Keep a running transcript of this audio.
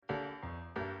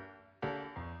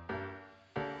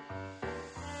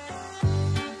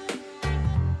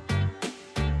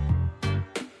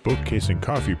Bookcase and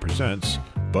Coffee presents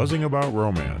Buzzing About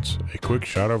Romance, a quick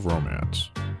shot of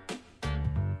romance.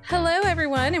 Hello,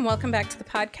 everyone, and welcome back to the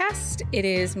podcast. It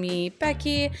is me,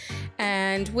 Becky,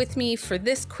 and with me for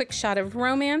this quick shot of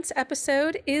romance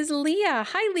episode is Leah.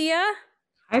 Hi, Leah.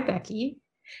 Hi, Becky.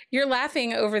 You're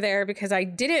laughing over there because I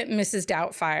didn't Mrs.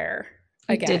 Doubtfire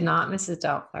again. You did not Mrs.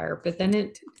 Doubtfire,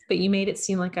 but you made it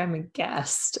seem like I'm a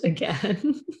guest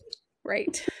again.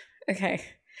 Right. Okay.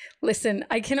 Listen,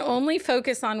 I can only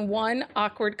focus on one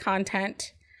awkward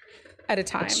content at a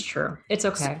time. That's true. It's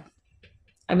okay.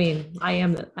 I mean, I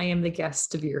am the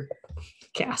guest of your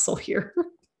castle here.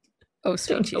 Oh,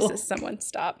 sweet Jesus, someone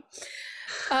stop.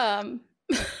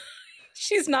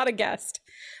 She's not a guest.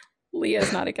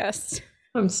 Leah's not a guest.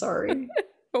 I'm sorry.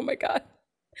 Oh my God.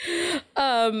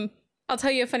 I'll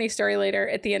tell you a funny story later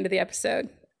at the end of the episode.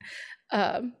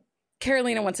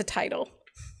 Carolina wants a title.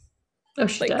 Oh,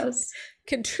 she does.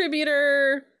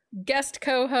 Contributor, guest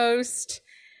co-host.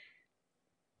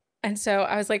 And so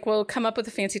I was like, well, come up with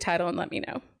a fancy title and let me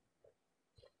know.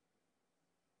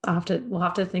 We'll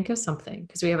have to think of something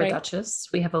because we have a duchess.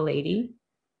 We have a lady.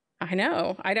 I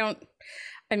know. I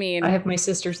have my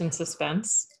sisters in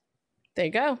suspense. There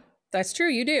you go. That's true.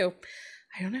 You do.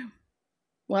 I don't know.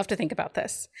 We'll have to think about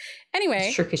this.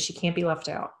 Anyway. Sure, because she can't be left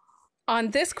out.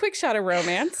 On this quick shot of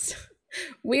romance,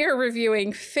 we are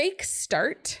reviewing Fake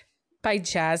Start by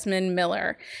Jasmine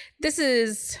Miller. This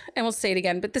is, and we'll say it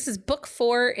again, but this is book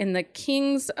 4 in the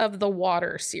Kings of the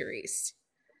Water series.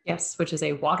 Yes, which is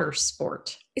a water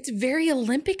sport. It's very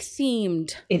Olympic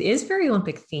themed. It is very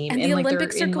Olympic themed. And the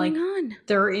Olympics are going on.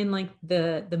 They're in like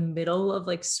the middle of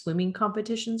like swimming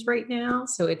competitions right now.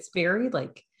 So it's very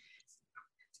like.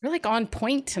 We're like on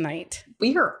point tonight.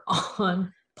 We are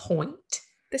on point.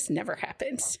 This never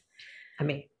happens. I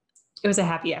mean, it was a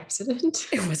happy accident.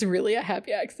 It was really a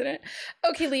happy accident.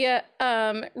 Okay, Leah,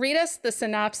 read us the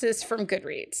synopsis from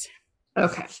Goodreads.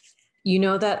 Okay. You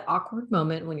know that awkward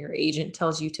moment when your agent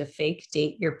tells you to fake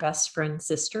date your best friend's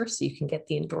sister so you can get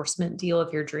the endorsement deal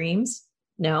of your dreams?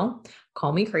 No,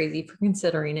 call me crazy for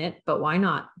considering it, but why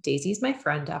not? Daisy's my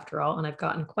friend after all, and I've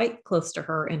gotten quite close to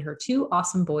her and her 2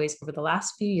 awesome boys over the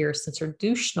last few years since her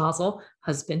douche nozzle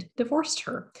husband divorced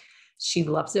her. She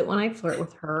loves it when I flirt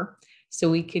with her, so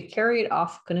we could carry it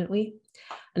off, couldn't we?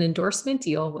 An endorsement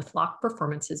deal with Lock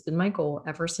Performance has been my goal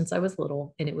ever since I was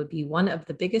little, and it would be one of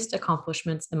the biggest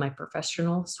accomplishments in my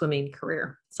professional swimming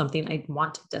career, something I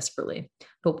wanted desperately.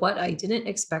 But what I didn't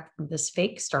expect from this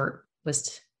fake start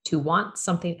was to want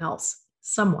something else,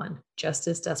 someone just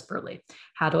as desperately.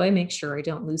 How do I make sure I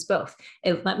don't lose both?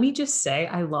 And let me just say,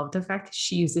 I love the fact that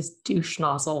she uses douche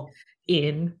nozzle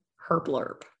in her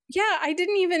blurb. Yeah, I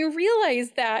didn't even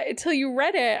realize that until you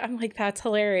read it. I'm like, that's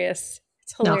hilarious.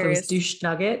 It's hilarious. Now, if it was douche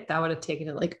nugget, that would have taken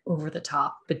it like over the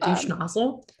top. But douche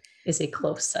nozzle is a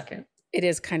close second. It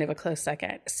is kind of a close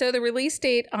second. So the release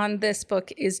date on this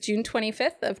book is June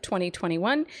 25th of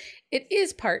 2021. It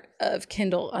is part of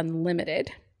Kindle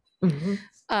Unlimited.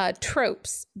 Mm-hmm.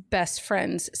 Tropes, best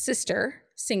friend's sister,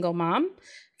 single mom,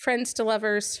 friends to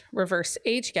lovers, reverse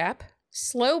age gap,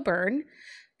 slow burn,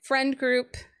 friend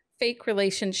group, fake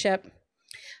relationship.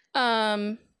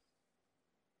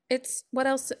 It's what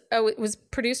else? Oh, it was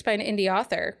produced by an indie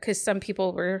author because some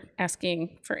people were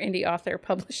asking for indie author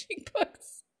publishing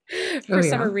books for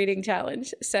Summer Reading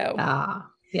Challenge. So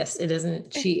yes, it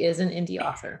isn't. She is an indie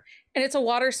author. And it's a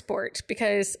water sport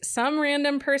because some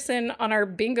random person on our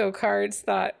bingo cards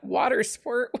thought water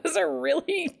sport was a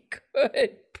really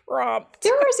good prompt.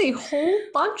 There is a whole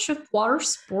bunch of water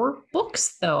sport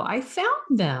books, though. I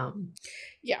found them.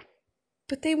 Yeah,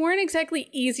 but they weren't exactly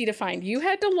easy to find. You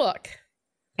had to look.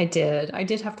 I did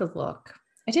have to look.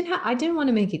 I didn't want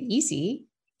to make it easy.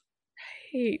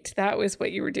 Right. That was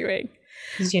what you were doing.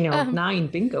 Because, 9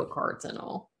 bingo cards and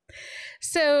all.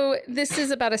 So this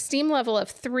is about a steam level of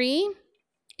 3.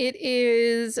 It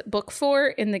is book 4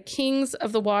 in the Kings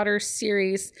of the Water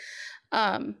series.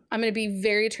 I'm going to be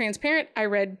very transparent. I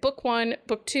read book 1,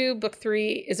 book 2, book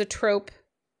 3 is a trope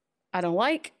I don't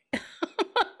like.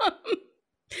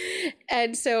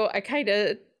 And so I kind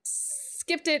of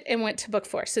skipped it and went to book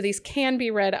 4. So these can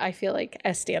be read, I feel like,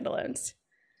 as standalones.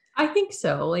 I think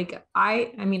so. Like,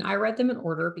 I read them in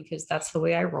order because that's the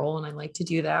way I roll and I like to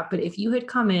do that. But if you had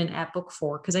come in at book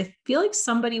 4, because I feel like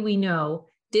somebody we know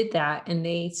did that and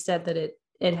they said that it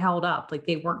held up, like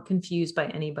they weren't confused by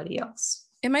anybody else.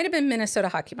 It might have been Minnesota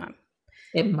Hockey Mom.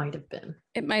 It might have been.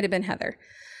 It might have been Heather.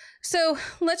 So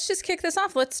let's just kick this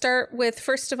off. Let's start with,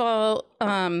 first of all,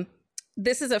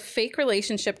 this is a fake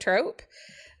relationship trope.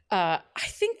 I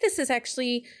think this is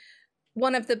actually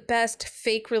one of the best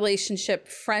fake relationship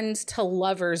friends to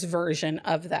lovers version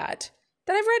of that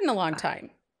I've read in a long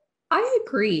time. I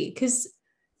agree. Because,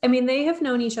 I mean, they have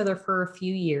known each other for a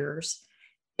few years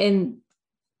and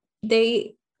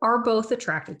they are both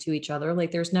attracted to each other.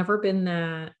 Like, there's never been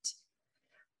that,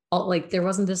 like, there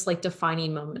wasn't this like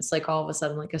defining moments, like all of a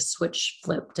sudden, like a switch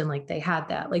flipped and like they had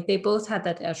that. Like, they both had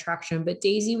that attraction, but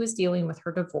Daisy was dealing with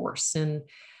her divorce and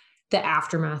the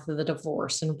aftermath of the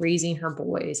divorce and raising her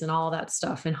boys and all that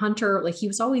stuff. And Hunter, like, he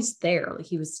was always there. Like,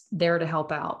 he was there to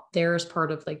help out, there as part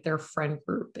of like their friend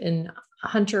group. And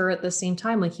Hunter at the same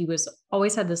time, like, he was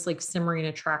always had this like simmering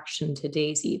attraction to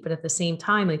Daisy, but at the same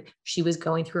time, like, she was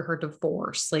going through her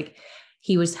divorce. Like,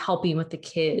 he was helping with the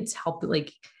kids, help,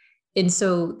 like, and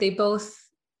so they both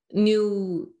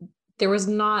knew there was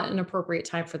not an appropriate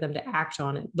time for them to act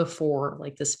on it before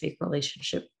like this fake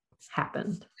relationship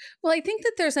happened. Well, I think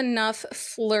that there's enough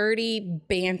flirty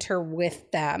banter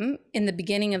with them in the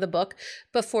beginning of the book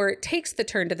before it takes the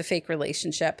turn to the fake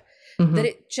relationship that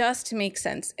it just makes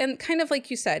sense. And kind of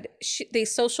like you said, they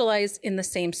socialize in the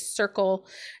same circle.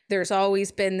 There's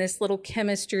always been this little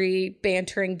chemistry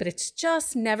bantering, but it's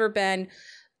just never been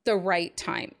the right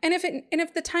time. And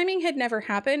if the timing had never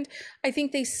happened, I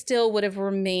think they still would have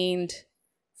remained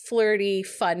flirty,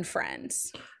 fun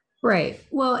friends. Right.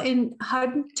 Well, and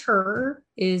Hunter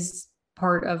is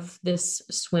part of this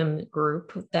swim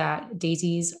group that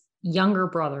Daisy's younger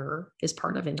brother is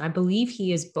part of. And I believe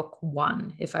he is book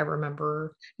 1, if I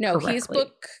remember. No, correctly.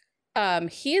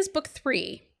 he is book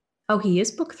 3. Oh, he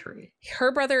is book 3.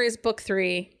 Her brother is book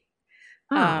 3.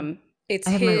 Oh, It's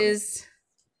I have my his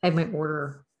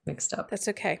order mixed up. That's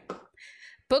okay.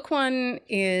 Book 1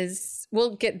 is,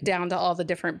 we'll get down to all the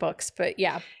different books, but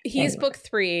yeah, he's book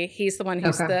 3. He's the one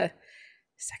who's the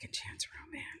second chance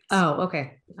romance. Oh,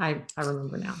 okay. I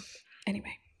remember now.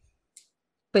 Anyway.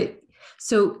 But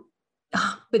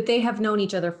they have known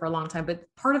each other for a long time. But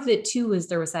part of it too is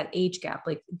there was that age gap.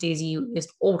 Like, Daisy is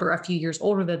older, a few years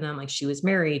older than them. Like, she was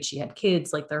married, she had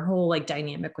kids. Like, their whole like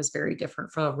dynamic was very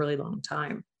different for a really long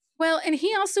time. Well, and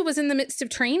he also was in the midst of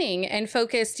training and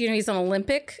focused, he's an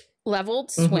Olympic leveled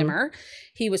swimmer.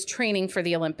 He was training for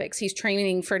the Olympics. He's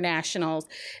training for nationals.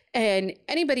 And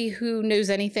anybody who knows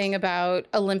anything about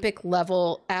Olympic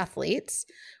level athletes,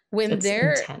 when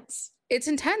it's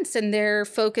intense and they're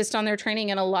focused on their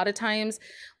training. And a lot of times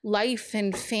life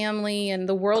and family and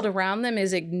the world around them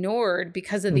is ignored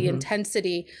because of the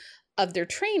intensity of their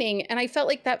training. And I felt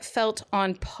like that felt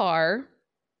on par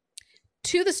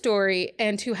to the story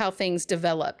and to how things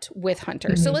developed with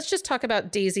Hunter. So let's just talk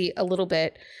about Daisy a little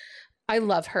bit. I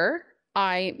love her.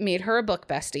 I made her a book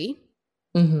bestie.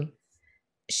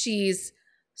 She's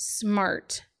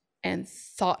smart and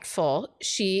thoughtful.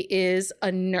 She is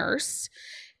a nurse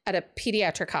at a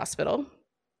pediatric hospital,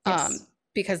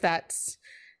 because that's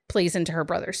plays into her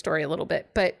brother's story a little bit.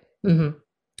 But,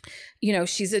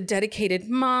 she's a dedicated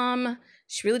mom.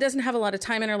 She really doesn't have a lot of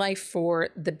time in her life for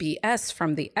the BS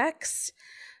from the ex.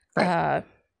 Right.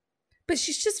 But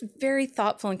she's just very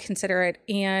thoughtful and considerate.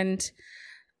 And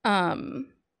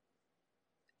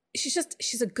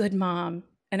she's a good mom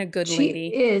and a good lady.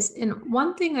 She is. And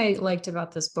one thing I liked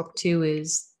about this book too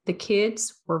is the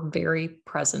kids were very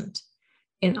present.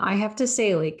 And I have to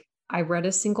say, like, I read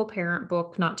a single parent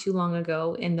book not too long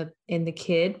ago, and the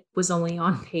kid was only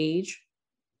on page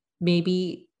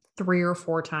maybe 3 or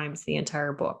 4 times the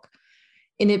entire book.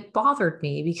 And it bothered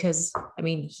me because, I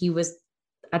mean,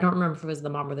 I don't remember if it was the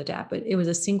mom or the dad, but it was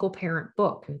a single parent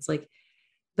book. And it's like,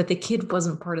 but the kid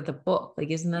wasn't part of the book. Like,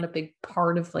 isn't that a big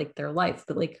part of like their life?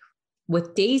 But like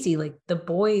with Daisy, like, the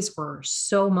boys were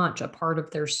so much a part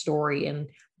of their story, and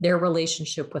their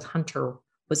relationship with Hunter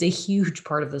was a huge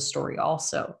part of the story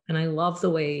also. And I love the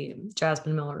way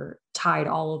Jasmine Miller tied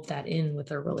all of that in with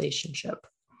their relationship.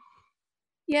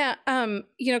 Yeah.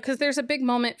 Because there's a big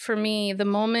moment for me.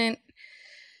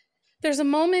 There's a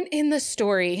moment in the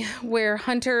story where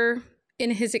Hunter,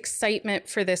 in his excitement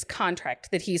for this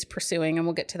contract that he's pursuing, and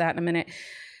we'll get to that in a minute,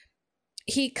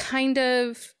 he kind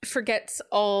of forgets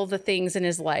all the things in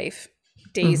his life,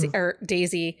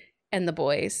 Daisy and the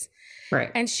boys.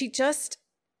 Right. And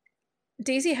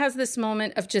Daisy has this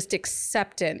moment of just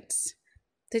acceptance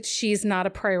that she's not a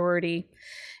priority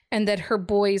and that her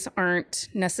boys aren't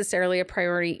necessarily a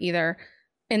priority either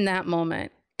in that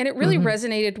moment. And it really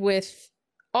resonated with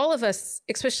all of us,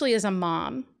 especially as a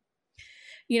mom,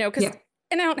 because,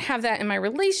 and I don't have that in my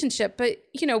relationship, but,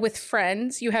 with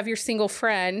friends, you have your single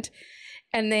friend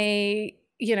and they,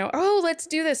 oh, let's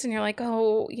do this. And you're like,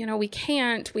 oh, we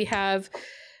can't, we have,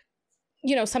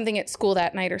 something at school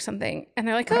that night or something. And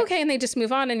they're like, okay. And they just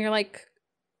move on. And you're like,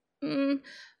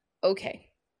 okay.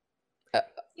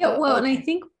 Well, and I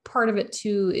think part of it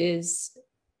too is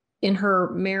in her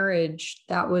marriage,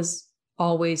 that was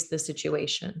always the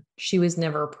situation. She was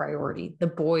never a priority. The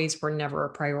boys were never a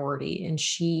priority. And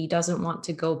she doesn't want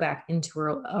to go back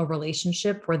into a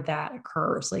relationship where that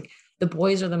occurs. Like the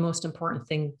boys are the most important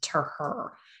thing to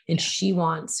her. And she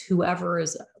wants whoever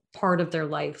is part of their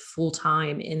life full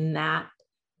time in that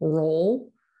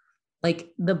role.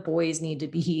 Like the boys need to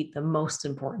be the most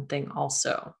important thing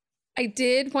also. I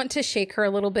did want to shake her a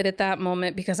little bit at that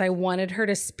moment because I wanted her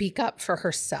to speak up for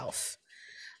herself.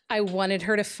 I wanted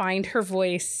her to find her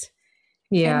voice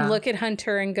and look at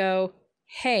Hunter and go,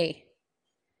 hey,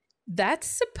 that's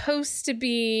supposed to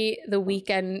be the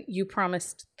weekend you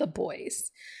promised the boys.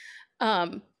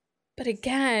 But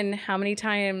again, how many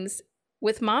times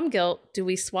with mom guilt do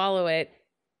we swallow it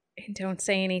and don't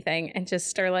say anything and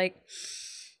just are like,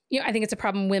 I think it's a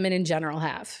problem women in general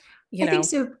have. I think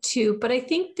so too. But I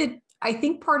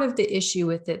think part of the issue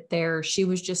with it there, she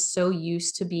was just so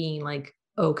used to being like,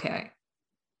 okay.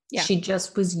 Yeah. She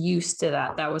just was used to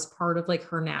that. That was part of like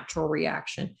her natural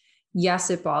reaction. Yes,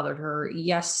 it bothered her.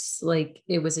 Yes, like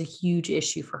it was a huge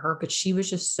issue for her, but she was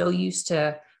just so used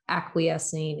to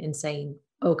acquiescing and saying,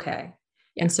 okay.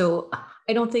 Yeah. And so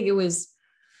I don't think it was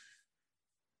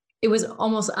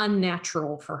almost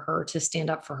unnatural for her to stand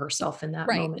up for herself in that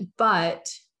moment.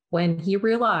 But when he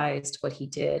realized what he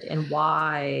did and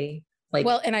why,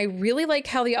 and I really like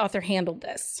how the author handled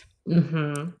this.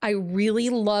 Mm-hmm. I really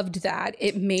loved that.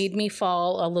 It made me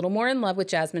fall a little more in love with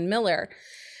Jasmine Miller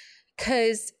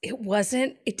because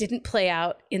it didn't play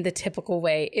out in the typical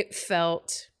way. It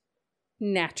felt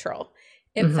natural.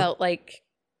 It felt like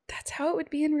that's how it would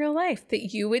be in real life,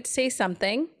 that you would say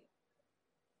something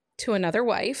to another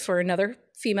wife or another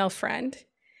female friend,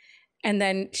 and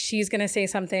then she's going to say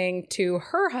something to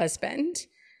her husband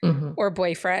or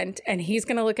boyfriend, and he's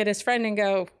going to look at his friend and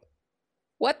go,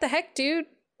 what the heck, dude?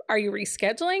 Are you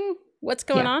rescheduling? What's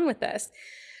going on with this?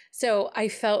 So I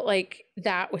felt like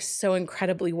that was so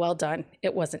incredibly well done.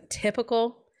 It wasn't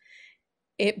typical,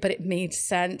 but it made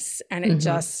sense. And it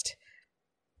just,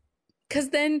 because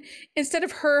then instead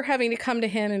of her having to come to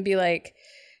him and be like,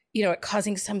 it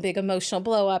causing some big emotional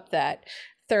blow up, that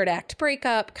third act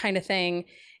breakup kind of thing,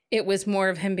 it was more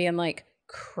of him being like,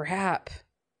 crap,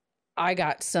 I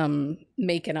got some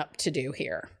making up to do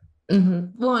here.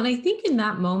 Well, and I think in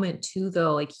that moment too,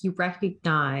 though, like he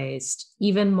recognized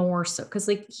even more so, because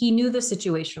like he knew the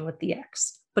situation with the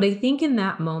ex, but I think in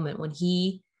that moment when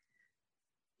he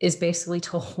is basically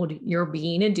told you're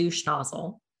being a douche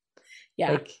nozzle,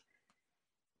 like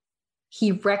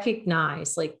he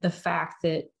recognized like the fact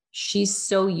that she's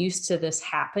so used to this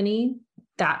happening,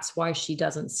 that's why she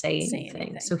doesn't say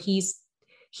anything. So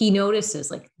he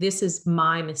notices like, this is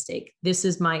my mistake. This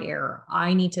is my error.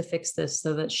 I need to fix this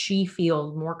so that she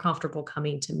feels more comfortable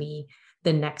coming to me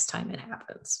the next time it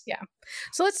happens. Yeah.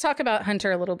 So let's talk about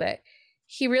Hunter a little bit.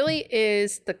 He really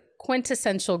is the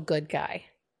quintessential good guy.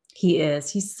 He is.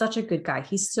 He's such a good guy.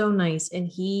 He's so nice. And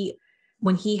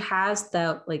when he has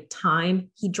that like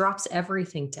time, he drops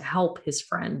everything to help his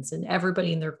friends and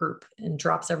everybody in their group, and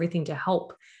drops everything to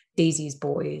help Daisy's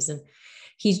boys. And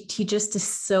he just is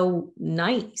so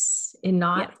nice and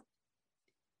not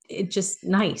just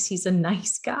nice. He's a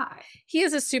nice guy. He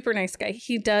is a super nice guy.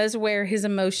 He does wear his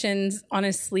emotions on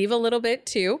his sleeve a little bit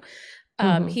too.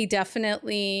 He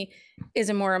definitely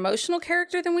is a more emotional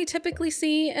character than we typically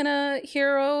see in a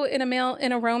hero, in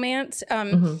a romance.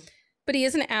 But he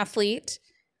is an athlete.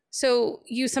 So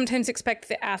you sometimes expect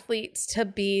the athletes to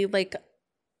be like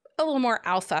a little more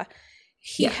alpha.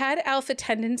 He had alpha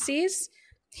tendencies.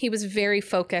 He was very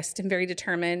focused and very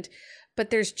determined, but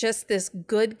there's just this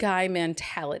good guy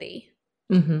mentality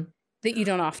that you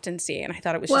don't often see. And I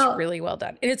thought it was just really well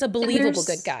done. And it's a believable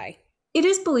good guy. It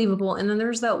is believable. And then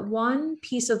there's that one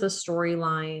piece of the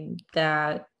storyline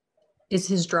that is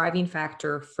his driving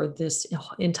factor for this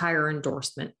entire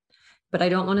endorsement. But I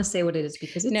don't want to say what it is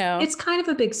because it's kind of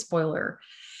a big spoiler.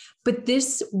 But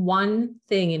this one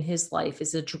thing in his life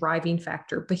is a driving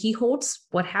factor, but he holds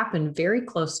what happened very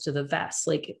close to the vest.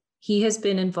 Like he has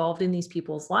been involved in these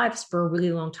people's lives for a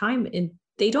really long time, and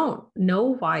they don't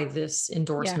know why this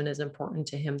endorsement is important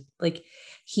to him. Like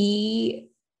he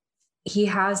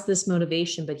has this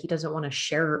motivation, but he doesn't want to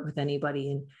share it with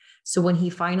anybody. And so when he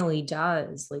finally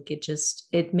does, like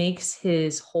it makes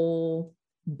his whole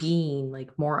being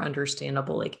like more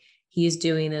understandable. Like he is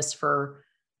doing this for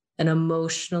an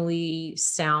emotionally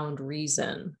sound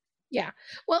reason. Yeah.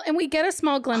 Well, and we get a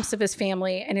small glimpse of his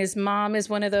family, and his mom is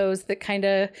one of those that kind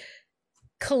of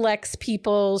collects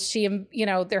people.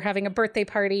 They're having a birthday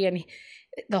party and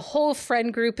the whole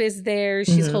friend group is there.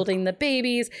 She's holding the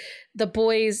babies. The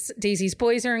boys, Daisy's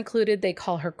boys are included. They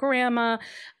call her grandma.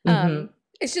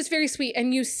 It's just very sweet.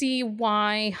 And you see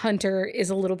why Hunter is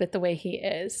a little bit the way he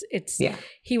is.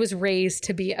 He was raised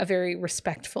to be a very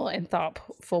respectful and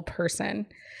thoughtful person.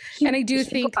 And I do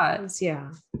think,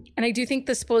 and I do think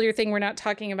the spoiler thing we're not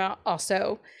talking about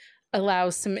also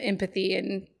allows some empathy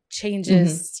and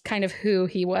changes kind of who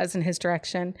he was in his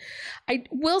direction. I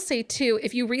will say too,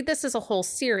 if you read this as a whole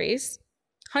series,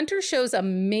 Hunter shows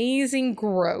amazing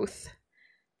growth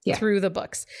through the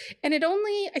books. And it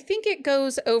only, I think it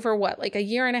goes over what, like a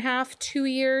year and a half, 2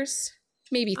 years,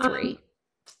 maybe 3.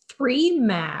 3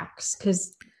 max,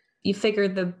 because you figure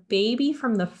the baby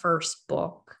from the first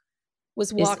book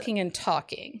was walking and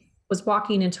talking.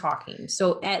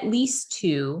 So at least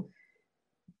 2,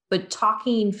 but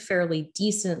talking fairly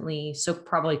decently. So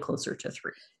probably closer to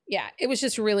 3. Yeah, it was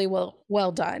just really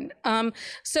well done.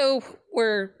 So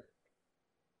we're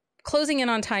closing in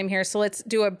on time here. So let's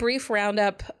do a brief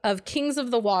roundup of Kings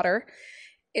of the Water.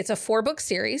 It's a 4-book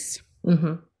series.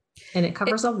 And it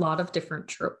covers a lot of different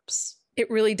tropes. It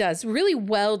really does. Really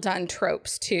well done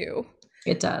tropes too.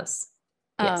 It does.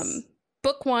 Yes.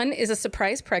 Book 1 is a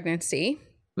surprise pregnancy.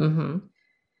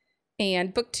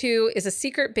 And book 2 is a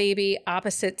secret baby,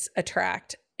 opposites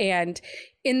attract. And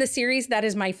in the series, that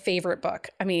is my favorite book.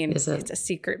 I mean, it's a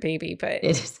secret baby, but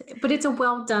it's a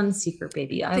well done secret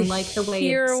baby. I like the way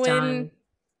it's done.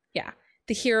 Yeah.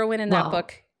 The heroine in that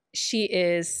book, she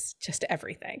is just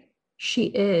everything. She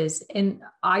is. And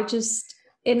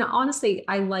honestly,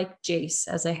 I like Jace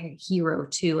as a hero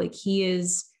too. Like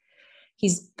he's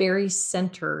very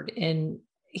centered and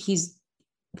he's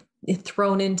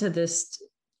thrown into this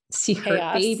secret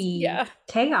baby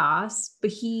chaos,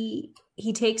 but he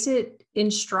takes it in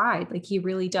stride. Like he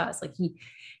really does. Like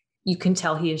you can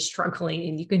tell he is struggling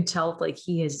and you can tell like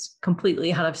he is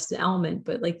completely out of his element,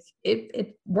 but like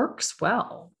it works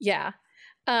well. Yeah.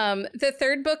 The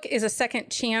 3rd book is a second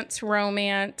chance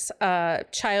romance,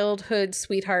 childhood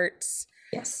sweethearts.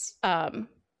 Yes. And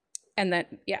then,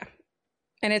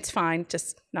 and it's fine.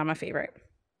 Just not my favorite.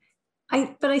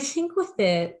 But I think with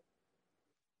it,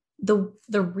 the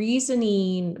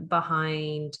reasoning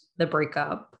behind the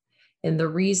breakup and the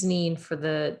reasoning for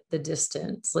the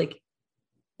distance, like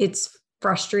it's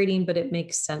frustrating, but it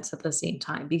makes sense at the same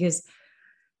time because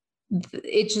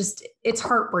it's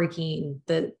heartbreaking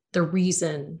that the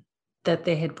reason that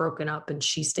they had broken up and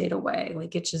she stayed away.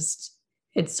 Like it's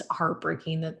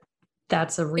heartbreaking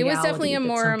that's a reality. It was definitely a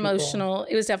more emotional.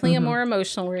 It was definitely a more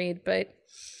emotional read, but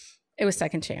it was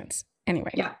second chance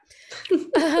anyway. Yeah.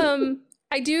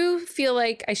 I do feel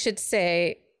like I should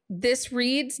say this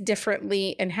reads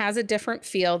differently and has a different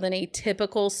feel than a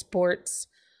typical sports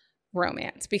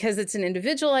romance because it's an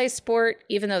individualized sport,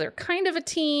 even though they're kind of a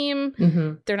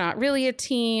team. They're not really a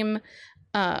team.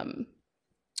 And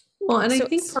I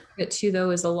think part of it too,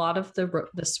 though, is a lot of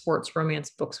the sports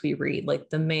romance books we read, like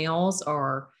the males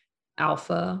are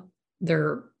alpha.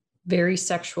 They're very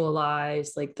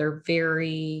sexualized. Like they're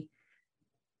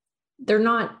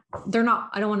not,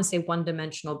 I don't want to say one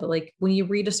dimensional, but like when you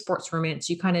read a sports romance,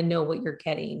 you kind of know what you're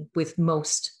getting with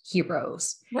most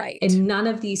heroes. Right. And none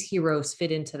of these heroes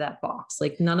fit into that box.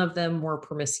 Like none of them were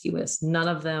promiscuous. None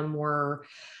of them were,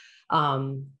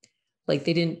 like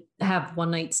they didn't have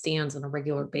one night stands on a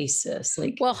regular basis.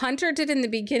 Like, well, Hunter did in the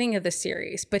beginning of the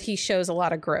series, but he shows a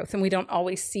lot of growth and we don't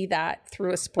always see that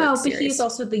through a sports series. But he's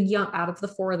also out of the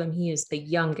 4 of them, he is the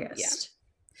youngest. Yeah.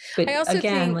 But I also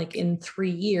think, like in 3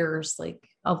 years, like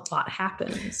a lot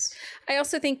happens. I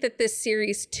also think that this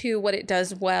series too, what it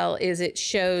does well is it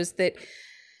shows that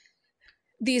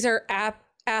these are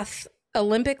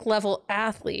Olympic level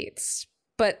athletes,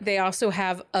 but they also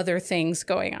have other things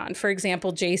going on. For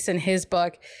example, Jason, his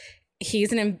book,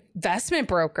 he's an investment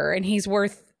broker and he's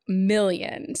worth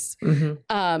millions.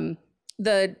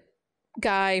 The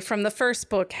guy from the first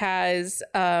book has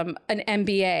an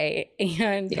MBA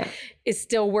and is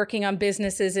still working on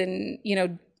businesses and,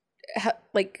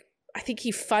 like I think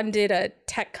he funded a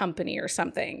tech company or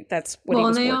something. That's what he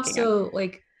was working on. And they also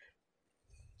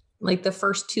like the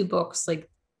first 2 books, like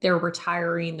they're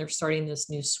retiring, they're starting this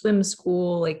new swim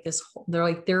school, like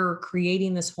they're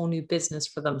creating this whole new business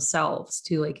for themselves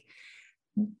too. Like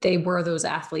they were those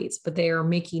athletes, but they are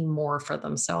making more for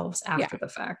themselves after the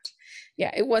fact.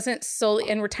 Yeah. It wasn't solely,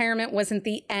 and retirement wasn't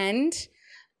the end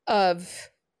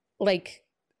of like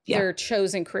their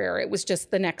chosen career. It was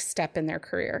just the next step in their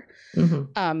career.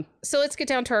 So let's get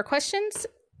down to our questions.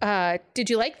 Did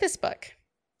you like this book?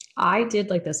 I did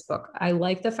like this book. I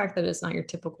like the fact that it's not your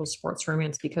typical sports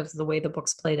romance because of the way the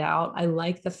book's played out. I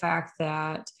like the fact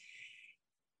that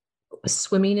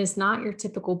swimming is not your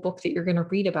typical book that you're going to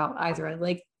read about either.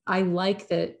 I like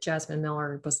that Jasmine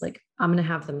Miller was like, I'm going to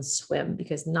have them swim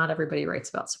because not everybody writes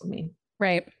about swimming.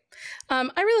 Right.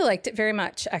 I really liked it very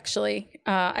much, actually.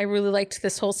 I really liked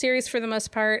this whole series for the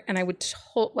most part, and I would,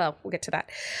 well, we'll get to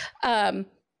that.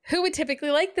 Who would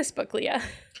typically like this book, Leah?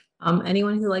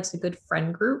 Anyone who likes a good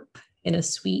friend group in a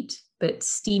sweet but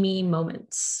steamy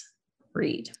moments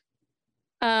read.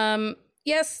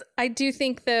 Yes, I do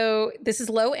think, though, this is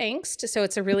low angst, so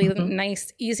it's a really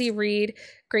nice, easy read,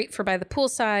 great for by the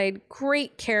poolside,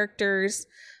 great characters,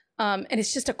 and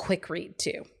it's just a quick read,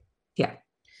 too.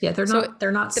 Yeah, they're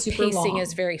not super long. The pacing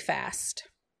is very fast.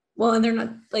 Well, and they're not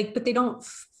but they don't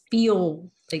feel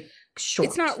like short.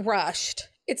 It's not rushed.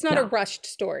 It's not a rushed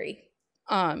story.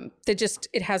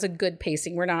 It has a good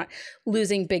pacing. We're not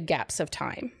losing big gaps of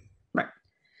time.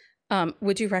 Right.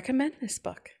 Would you recommend this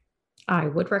book? I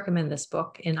would recommend this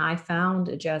book, and I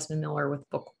found Jasmine Miller with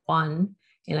book 1,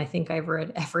 and I think I've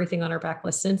read everything on her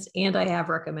backlist since, and I have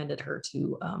recommended her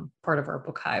to part of our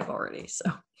book hive already. So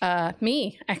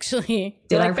me, actually.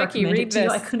 Did I recommend it to you?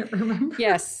 I couldn't remember.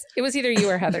 Yes, it was either you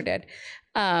or Heather did.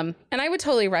 And I would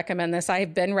totally recommend this.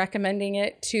 I've been recommending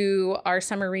it to our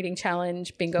summer reading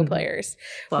challenge bingo players.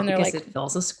 Well, because it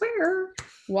fills a square.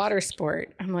 Water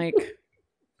sport. I'm like,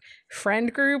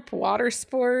 friend group, water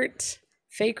sport,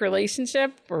 fake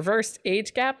relationship, reversed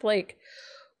age gap. Like,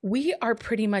 we are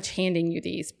pretty much handing you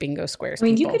these bingo squares. I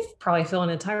mean, people. You could probably fill an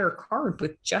entire card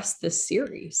with just this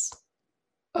series.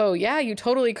 Oh, yeah, you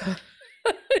totally could.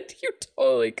 You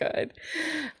totally could.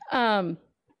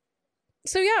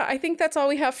 So, yeah, I think that's all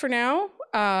we have for now.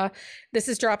 This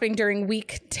is dropping during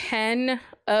week 10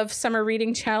 of Summer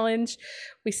Reading Challenge.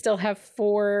 We still have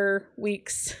 4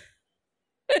 weeks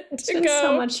It's been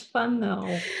so much fun, though.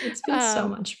 It's been so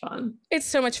much fun. It's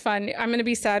so much fun. I'm going to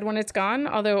be sad when it's gone,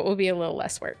 although it will be a little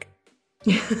less work.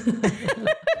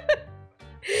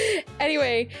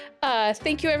 Anyway,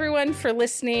 thank you, everyone, for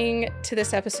listening to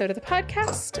this episode of the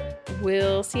podcast.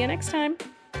 We'll see you next time.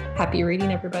 Happy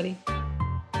reading, everybody.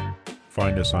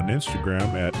 Find us on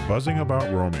Instagram at Buzzing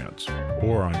About Romance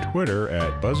or on Twitter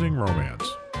at Buzzing Romance.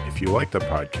 If you like the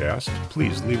podcast,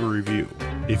 please leave a review.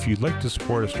 If you'd like to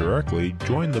support us directly,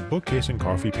 join the Bookcase and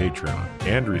Coffee Patreon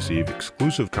and receive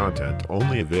exclusive content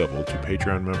only available to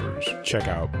Patreon members. Check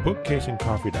out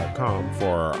bookcaseandcoffee.com for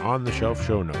our on-the-shelf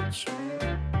show notes.